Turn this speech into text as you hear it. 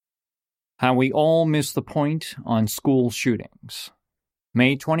How We All Miss the Point on School Shootings.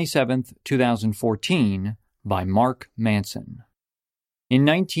 May 27, 2014, by Mark Manson. In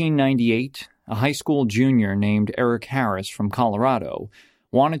 1998, a high school junior named Eric Harris from Colorado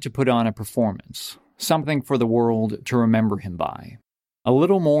wanted to put on a performance, something for the world to remember him by. A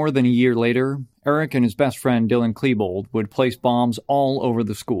little more than a year later, Eric and his best friend Dylan Klebold would place bombs all over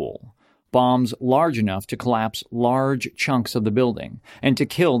the school. Bombs large enough to collapse large chunks of the building and to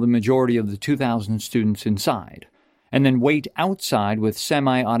kill the majority of the 2,000 students inside, and then wait outside with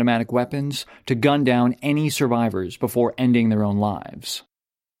semi-automatic weapons to gun down any survivors before ending their own lives.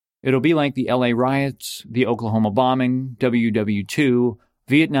 It'll be like the LA riots, the Oklahoma bombing, WW2,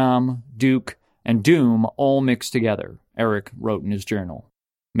 Vietnam, Duke, and Doom all mixed together, Eric wrote in his journal.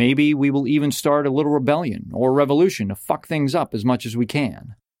 Maybe we will even start a little rebellion or revolution to fuck things up as much as we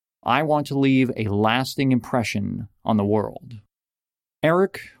can. I want to leave a lasting impression on the world.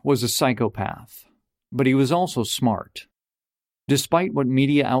 Eric was a psychopath, but he was also smart. Despite what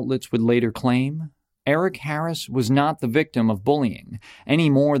media outlets would later claim, Eric Harris was not the victim of bullying any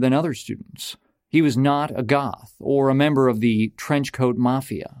more than other students. He was not a goth or a member of the trenchcoat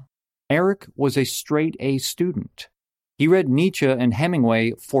mafia. Eric was a straight-A student. He read Nietzsche and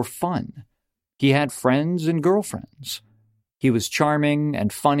Hemingway for fun. He had friends and girlfriends. He was charming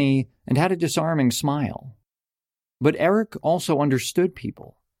and funny and had a disarming smile. But Eric also understood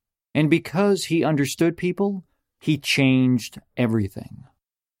people. And because he understood people, he changed everything.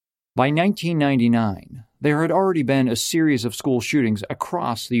 By 1999, there had already been a series of school shootings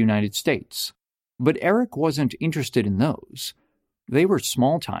across the United States. But Eric wasn't interested in those. They were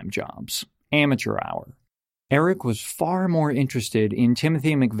small-time jobs, amateur hour. Eric was far more interested in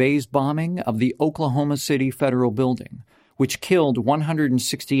Timothy McVeigh's bombing of the Oklahoma City Federal Building, which killed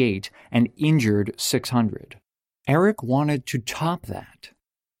 168 and injured 600. Eric wanted to top that.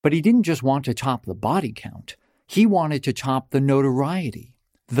 But he didn't just want to top the body count. He wanted to top the notoriety,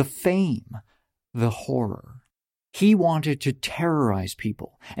 the fame, the horror. He wanted to terrorize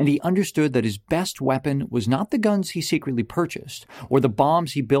people, and he understood that his best weapon was not the guns he secretly purchased or the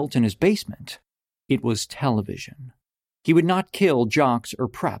bombs he built in his basement. It was television. He would not kill jocks or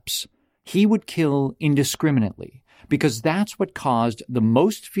preps. He would kill indiscriminately, because that's what caused the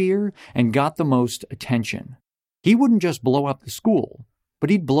most fear and got the most attention. He wouldn't just blow up the school, but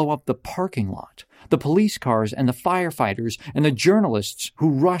he'd blow up the parking lot, the police cars and the firefighters and the journalists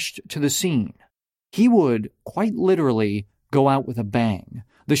who rushed to the scene. He would, quite literally, go out with a bang,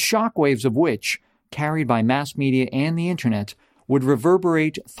 the shockwaves of which, carried by mass media and the internet, would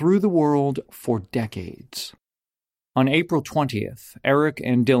reverberate through the world for decades. On April 20th, Eric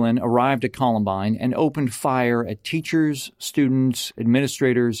and Dylan arrived at Columbine and opened fire at teachers, students,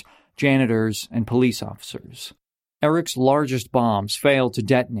 administrators, janitors, and police officers. Eric's largest bombs failed to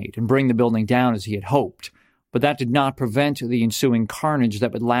detonate and bring the building down as he had hoped, but that did not prevent the ensuing carnage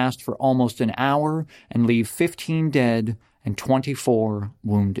that would last for almost an hour and leave 15 dead and 24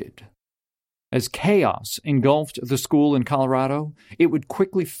 wounded. As chaos engulfed the school in Colorado, it would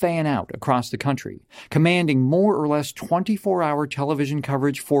quickly fan out across the country, commanding more or less 24-hour television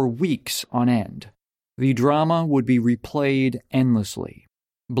coverage for weeks on end. The drama would be replayed endlessly.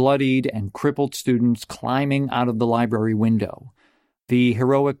 Bloodied and crippled students climbing out of the library window. The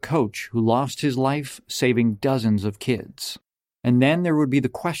heroic coach who lost his life saving dozens of kids. And then there would be the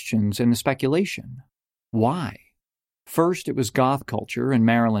questions and the speculation. Why? First it was goth culture and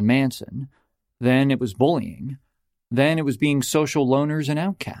Marilyn Manson. Then it was bullying. Then it was being social loners and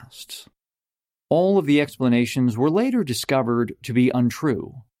outcasts. All of the explanations were later discovered to be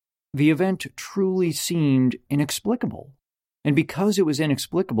untrue. The event truly seemed inexplicable. And because it was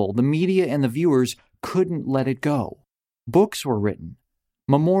inexplicable, the media and the viewers couldn't let it go. Books were written,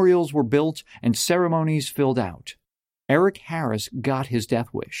 memorials were built, and ceremonies filled out. Eric Harris got his death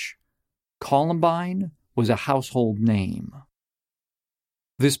wish. Columbine was a household name.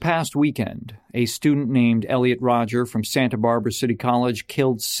 This past weekend, a student named Elliot Rodger from Santa Barbara City College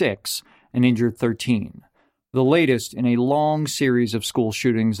killed 6 and injured 13, the latest in a long series of school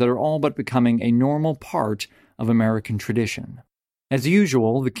shootings that are all but becoming a normal part of American tradition. As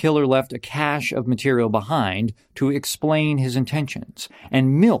usual, the killer left a cache of material behind to explain his intentions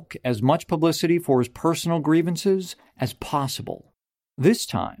and milk as much publicity for his personal grievances as possible. This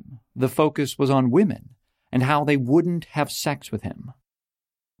time, the focus was on women and how they wouldn't have sex with him.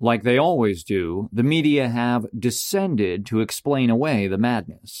 Like they always do, the media have descended to explain away the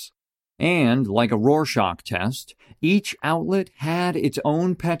madness. And, like a Rorschach test, each outlet had its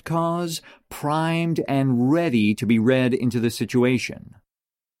own pet cause, primed and ready to be read into the situation.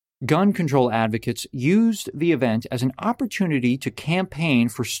 Gun control advocates used the event as an opportunity to campaign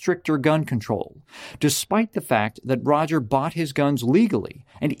for stricter gun control, despite the fact that Roger bought his guns legally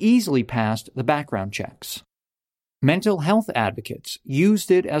and easily passed the background checks. Mental health advocates used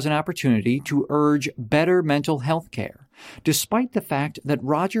it as an opportunity to urge better mental health care, despite the fact that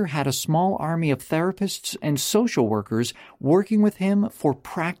Roger had a small army of therapists and social workers working with him for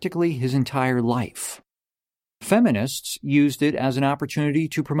practically his entire life. Feminists used it as an opportunity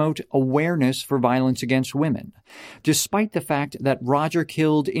to promote awareness for violence against women, despite the fact that Roger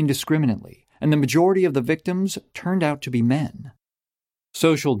killed indiscriminately, and the majority of the victims turned out to be men.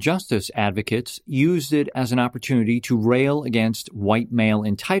 Social justice advocates used it as an opportunity to rail against white male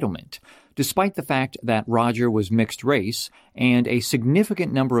entitlement, despite the fact that Roger was mixed race and a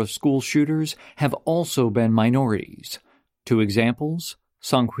significant number of school shooters have also been minorities. Two examples: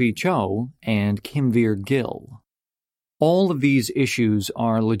 Sung-Hui Cho and Kimveer Gill. All of these issues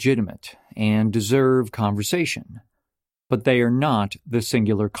are legitimate and deserve conversation, but they are not the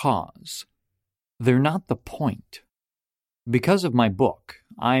singular cause. They're not the point. Because of my book,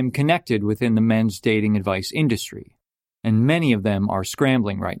 I am connected within the men's dating advice industry, and many of them are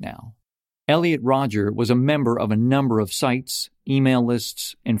scrambling right now. Elliot Rodger was a member of a number of sites, email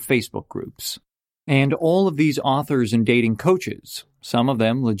lists, and Facebook groups. And all of these authors and dating coaches, some of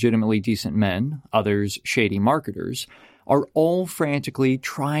them legitimately decent men, others shady marketers, are all frantically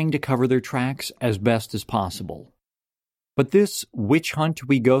trying to cover their tracks as best as possible. But this witch hunt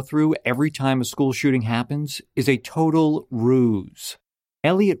we go through every time a school shooting happens is a total ruse.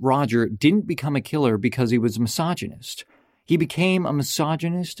 Elliot Rodger didn't become a killer because he was a misogynist. He became a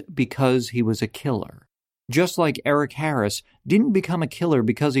misogynist because he was a killer. Just like Eric Harris didn't become a killer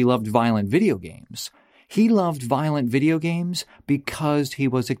because he loved violent video games. He loved violent video games because he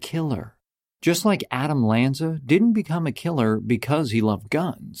was a killer. Just like Adam Lanza didn't become a killer because he loved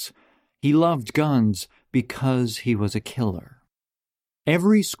guns. He loved guns because he was a killer.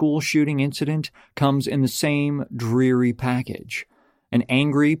 Every school shooting incident comes in the same dreary package: an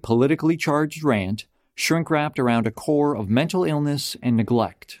angry, politically charged rant, shrink-wrapped around a core of mental illness and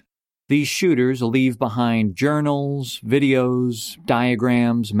neglect. These shooters leave behind journals, videos,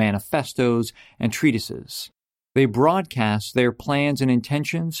 diagrams, manifestos, and treatises. They broadcast their plans and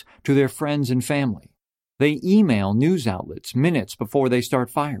intentions to their friends and family. They email news outlets minutes before they start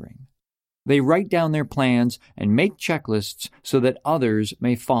firing. They write down their plans and make checklists so that others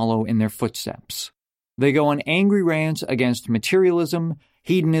may follow in their footsteps. They go on angry rants against materialism,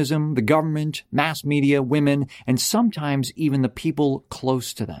 hedonism, the government, mass media, women, and sometimes even the people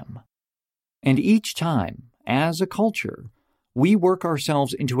close to them. And each time, as a culture, we work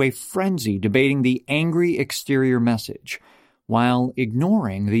ourselves into a frenzy debating the angry exterior message, while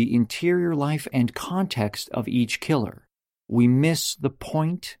ignoring the interior life and context of each killer. We miss the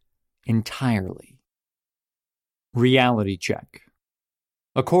point entirely. Reality check.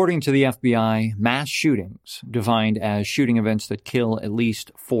 According to the FBI, mass shootings, defined as shooting events that kill at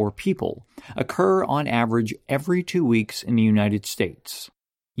least 4 people, occur on average every 2 weeks in the United States.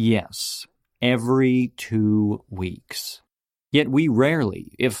 Yes, every 2 weeks. Yet we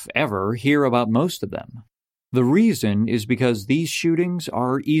rarely, if ever, hear about most of them. The reason is because these shootings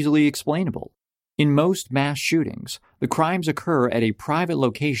are easily explainable. In most mass shootings, the crimes occur at a private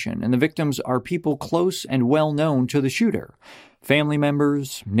location and the victims are people close and well known to the shooter. Family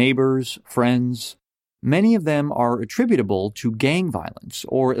members, neighbors, friends. Many of them are attributable to gang violence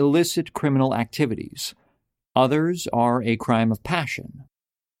or illicit criminal activities. Others are a crime of passion.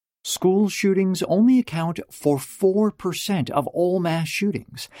 School shootings only account for 4% of all mass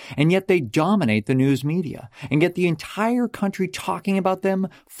shootings, and yet they dominate the news media and get the entire country talking about them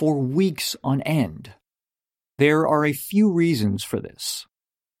for weeks on end. There are a few reasons for this.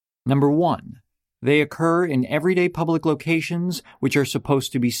 Number 1, they occur in everyday public locations which are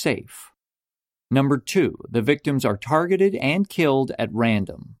supposed to be safe. Number 2, the victims are targeted and killed at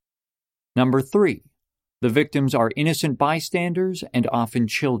random. Number 3, the victims are innocent bystanders and often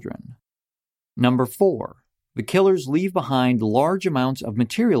children. Number 4, the killers leave behind large amounts of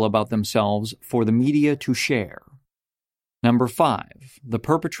material about themselves for the media to share. Number 5, the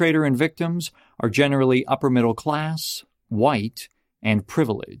perpetrator and victims are generally upper middle class, white, and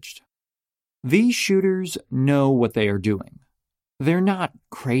privileged. These shooters know what they are doing. They're not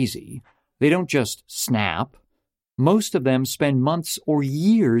crazy. They don't just snap. Most of them spend months or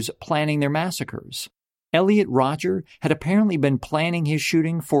years planning their massacres. Elliot Rodger had apparently been planning his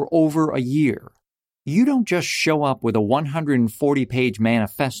shooting for over a year. You don't just show up with a 140-page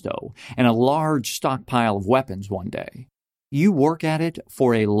manifesto and a large stockpile of weapons one day. You work at it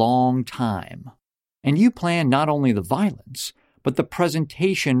for a long time. And you plan not only the violence, but the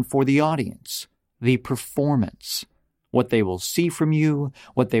presentation for the audience, the performance, what they will see from you,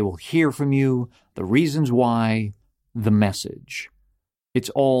 what they will hear from you, the reasons why, the message. It's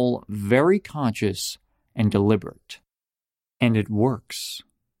all very conscious and deliberate. And it works.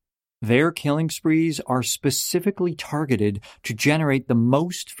 Their killing sprees are specifically targeted to generate the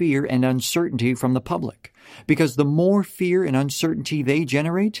most fear and uncertainty from the public, because the more fear and uncertainty they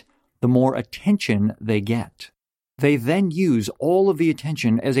generate, the more attention they get. They then use all of the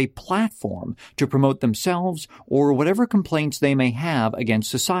attention as a platform to promote themselves or whatever complaints they may have against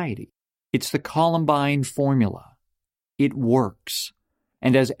society. It's the Columbine formula. It works.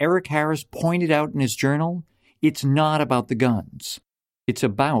 And as Eric Harris pointed out in his journal, it's not about the guns. It's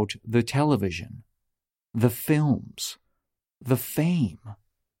about the television, the films, the fame,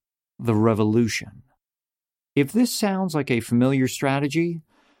 the revolution. If this sounds like a familiar strategy,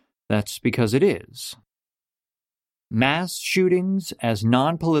 that's because it is. Mass shootings as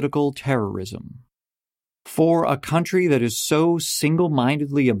non-political terrorism. For a country that is so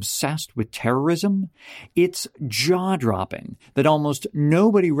single-mindedly obsessed with terrorism, it's jaw-dropping that almost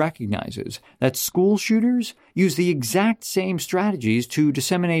nobody recognizes that school shooters use the exact same strategies to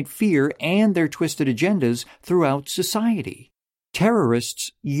disseminate fear and their twisted agendas throughout society.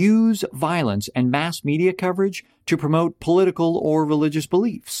 Terrorists use violence and mass media coverage to promote political or religious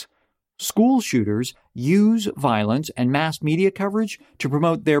beliefs. School shooters use violence and mass media coverage to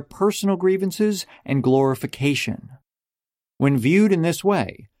promote their personal grievances and glorification. When viewed in this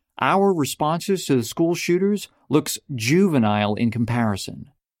way, our responses to the school shooters looks juvenile in comparison.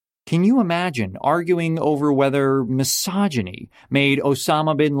 Can you imagine arguing over whether misogyny made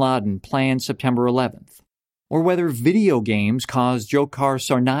Osama bin Laden plan September 11th? Or whether video games caused Dzhokhar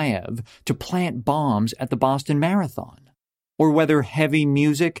Tsarnaev to plant bombs at the Boston Marathon? Or whether heavy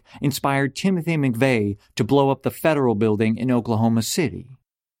music inspired Timothy McVeigh to blow up the federal building in Oklahoma City.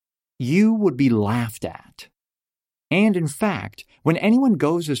 You would be laughed at. And in fact, when anyone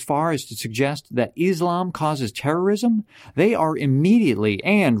goes as far as to suggest that Islam causes terrorism, they are immediately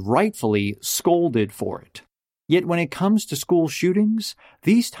and rightfully scolded for it. Yet when it comes to school shootings,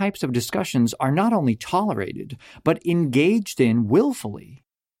 these types of discussions are not only tolerated, but engaged in willfully.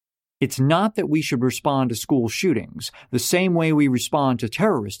 It's not that we should respond to school shootings the same way we respond to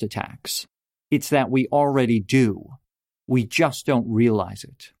terrorist attacks. It's that we already do. We just don't realize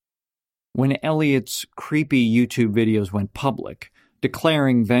it. When Elliot's creepy YouTube videos went public,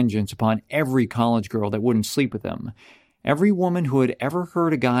 declaring vengeance upon every college girl that wouldn't sleep with him, every woman who had ever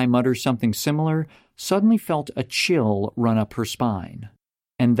heard a guy mutter something similar suddenly felt a chill run up her spine.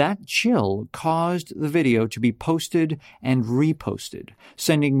 And that chill caused the video to be posted and reposted,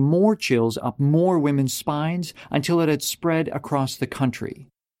 sending more chills up more women's spines until it had spread across the country.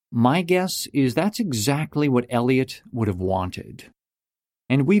 My guess is that's exactly what Elliot would have wanted.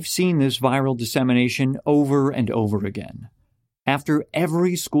 And we've seen this viral dissemination over and over again. After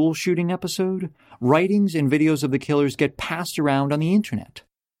every school shooting episode, writings and videos of the killers get passed around on the internet.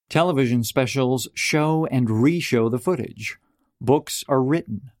 Television specials show and re-show the footage. Books are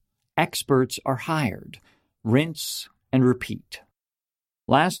written. Experts are hired. Rinse and repeat.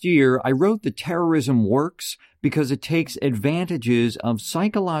 Last year, I wrote that terrorism works because it takes advantages of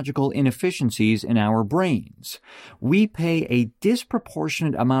psychological inefficiencies in our brains. We pay a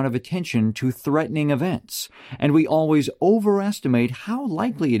disproportionate amount of attention to threatening events, and we always overestimate how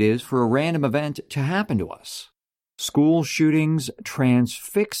likely it is for a random event to happen to us. School shootings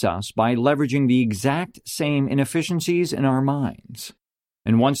transfix us by leveraging the exact same inefficiencies in our minds.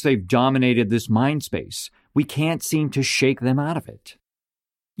 And once they've dominated this mind space, we can't seem to shake them out of it.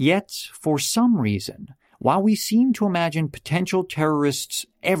 Yet, for some reason, while we seem to imagine potential terrorists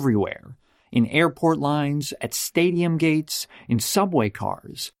everywhere, in airport lines, at stadium gates, in subway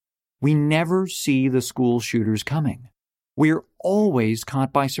cars, we never see the school shooters coming. We're always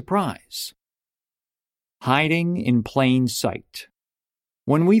caught by surprise. Hiding in plain sight.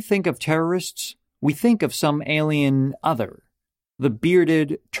 When we think of terrorists, we think of some alien other, the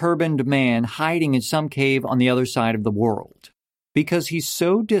bearded, turbaned man hiding in some cave on the other side of the world. Because he's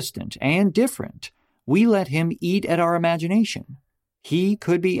so distant and different, we let him eat at our imagination. He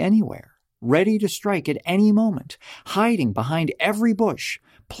could be anywhere, ready to strike at any moment, hiding behind every bush,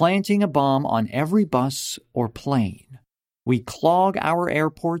 planting a bomb on every bus or plane. We clog our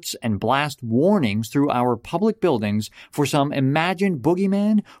airports and blast warnings through our public buildings for some imagined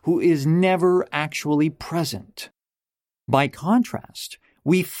boogeyman who is never actually present. By contrast,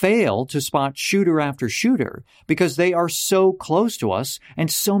 we fail to spot shooter after shooter because they are so close to us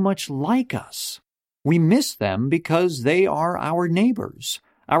and so much like us. We miss them because they are our neighbors,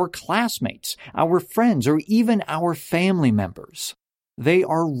 our classmates, our friends, or even our family members. They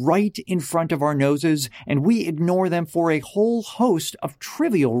are right in front of our noses, and we ignore them for a whole host of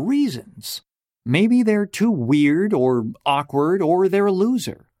trivial reasons. Maybe they're too weird or awkward, or they're a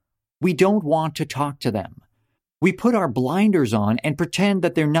loser. We don't want to talk to them. We put our blinders on and pretend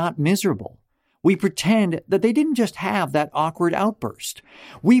that they're not miserable. We pretend that they didn't just have that awkward outburst.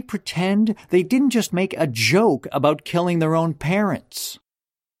 We pretend they didn't just make a joke about killing their own parents.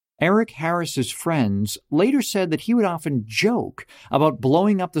 Eric Harris's friends later said that he would often joke about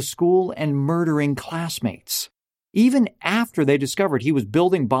blowing up the school and murdering classmates. Even after they discovered he was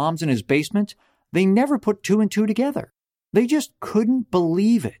building bombs in his basement, they never put two and two together. They just couldn't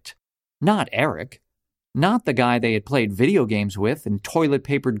believe it. Not Eric. Not the guy they had played video games with and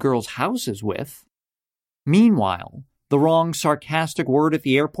toilet-papered girls' houses with. Meanwhile, the wrong sarcastic word at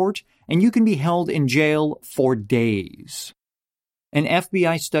the airport, and you can be held in jail for days. An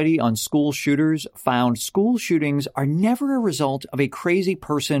FBI study on school shooters found school shootings are never a result of a crazy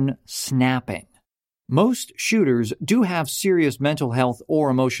person snapping. Most shooters do have serious mental health or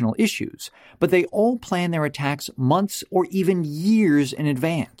emotional issues, but they all plan their attacks months or even years in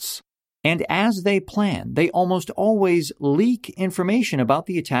advance. And as they plan, they almost always leak information about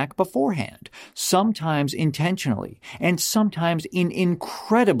the attack beforehand, sometimes intentionally, and sometimes in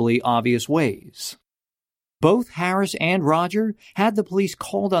incredibly obvious ways. Both Harris and Rodger had the police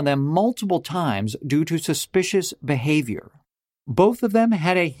called on them multiple times due to suspicious behavior. Both of them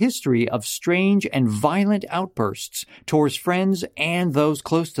had a history of strange and violent outbursts towards friends and those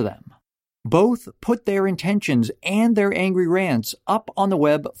close to them. Both put their intentions and their angry rants up on the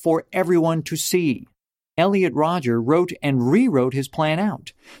web for everyone to see. Elliot Rodger wrote and rewrote his plan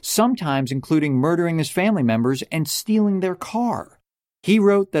out, sometimes including murdering his family members and stealing their car. He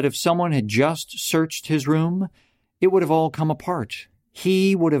wrote that if someone had just searched his room, it would have all come apart.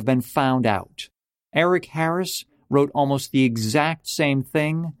 He would have been found out. Eric Harris wrote almost the exact same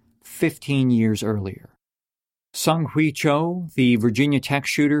thing 15 years earlier. Seung-Hui Cho, the Virginia Tech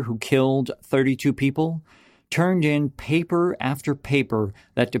shooter who killed 32 people, turned in paper after paper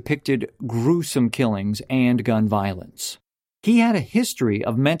that depicted gruesome killings and gun violence. He had a history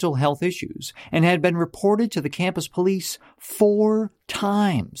of mental health issues and had been reported to the campus police 4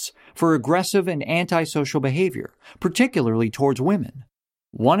 times for aggressive and antisocial behavior, particularly towards women.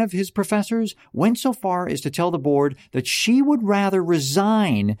 One of his professors went so far as to tell the board that she would rather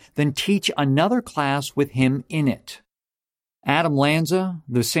resign than teach another class with him in it. Adam Lanza,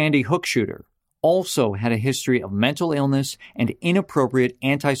 the Sandy Hook shooter, also had a history of mental illness and inappropriate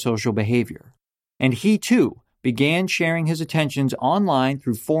antisocial behavior. And he, too, began sharing his attentions online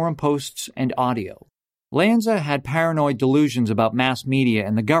through forum posts and audio. Lanza had paranoid delusions about mass media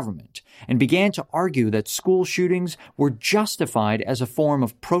and the government, and began to argue that school shootings were justified as a form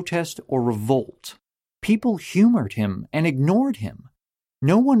of protest or revolt. People humored him and ignored him.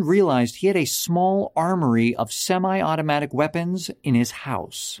 No one realized he had a small armory of semi-automatic weapons in his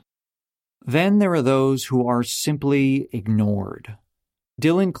house. Then there are those who are simply ignored.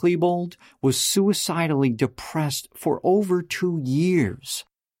 Dylan Klebold was suicidally depressed for over 2 years.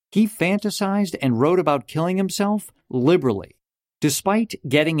 He fantasized and wrote about killing himself liberally. Despite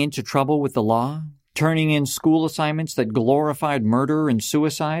getting into trouble with the law, turning in school assignments that glorified murder and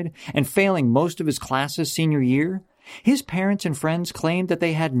suicide, and failing most of his classes senior year, his parents and friends claimed that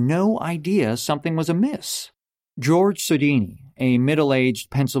they had no idea something was amiss. George Sodini, a middle-aged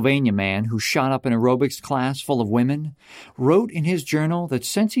Pennsylvania man who shot up an aerobics class full of women, wrote in his journal that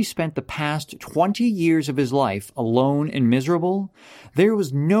since he spent the past 20 years of his life alone and miserable, there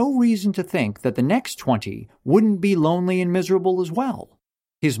was no reason to think that the next 20 wouldn't be lonely and miserable as well.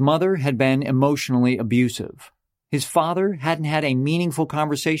 His mother had been emotionally abusive. His father hadn't had a meaningful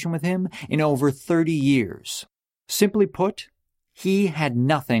conversation with him in over 30 years. Simply put, he had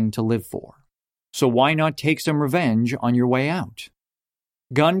nothing to live for. So why not take some revenge on your way out?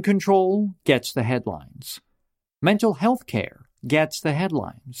 Gun control gets the headlines. Mental health care gets the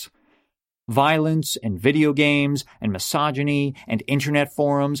headlines. Violence and video games and misogyny and internet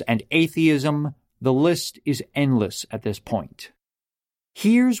forums and atheism, the list is endless at this point.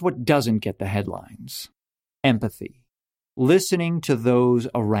 Here's what doesn't get the headlines. Empathy. Listening to those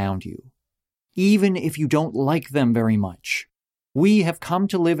around you, even if you don't like them very much. We have come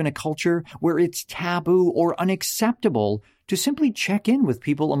to live in a culture where it's taboo or unacceptable to simply check in with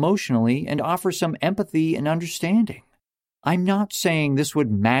people emotionally and offer some empathy and understanding. I'm not saying this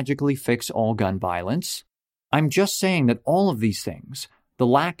would magically fix all gun violence. I'm just saying that all of these things, the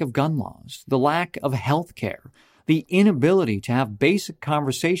lack of gun laws, the lack of health care, the inability to have basic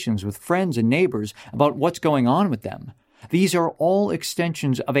conversations with friends and neighbors about what's going on with them, These are all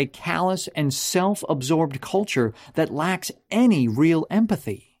extensions of a callous and self-absorbed culture that lacks any real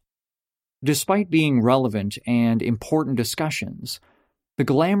empathy. Despite being relevant and important discussions, the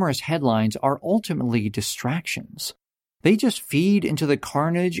glamorous headlines are ultimately distractions. They just feed into the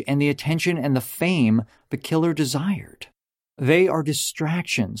carnage and the attention and the fame the killer desired. They are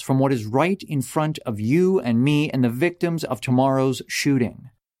distractions from what is right in front of you and me and the victims of tomorrow's shooting.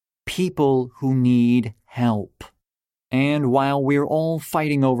 People who need help. And while we're all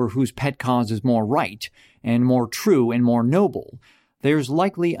fighting over whose pet cause is more right and more true and more noble, there's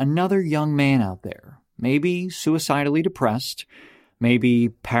likely another young man out there, maybe suicidally depressed, maybe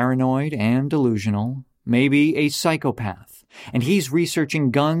paranoid and delusional, maybe a psychopath, and he's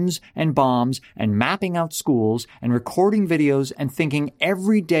researching guns and bombs and mapping out schools and recording videos and thinking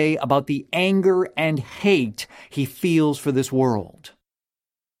every day about the anger and hate he feels for this world.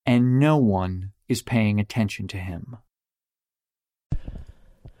 And no one is paying attention to him.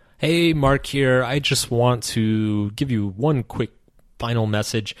 Hey, Mark here. I just want to give you one quick final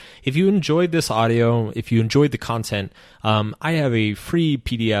message. If you enjoyed this audio, if you enjoyed the content, I have a free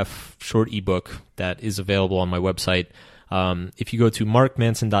PDF short ebook that is available on my website. If you go to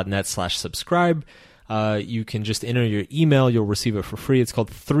markmanson.net/subscribe, you can just enter your email. You'll receive it for free. It's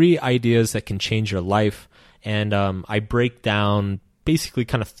called 3 Ideas That Can Change Your Life. And I break down basically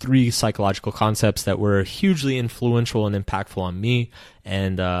kind of 3 psychological concepts that were hugely influential and impactful on me,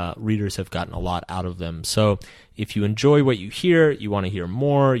 and readers have gotten a lot out of them. So if you enjoy what you hear, you want to hear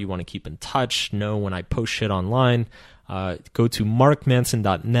more, you want to keep in touch, know when I post shit online, go to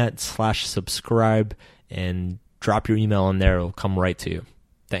markmanson.net/subscribe and drop your email in there. It'll come right to you.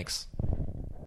 Thanks.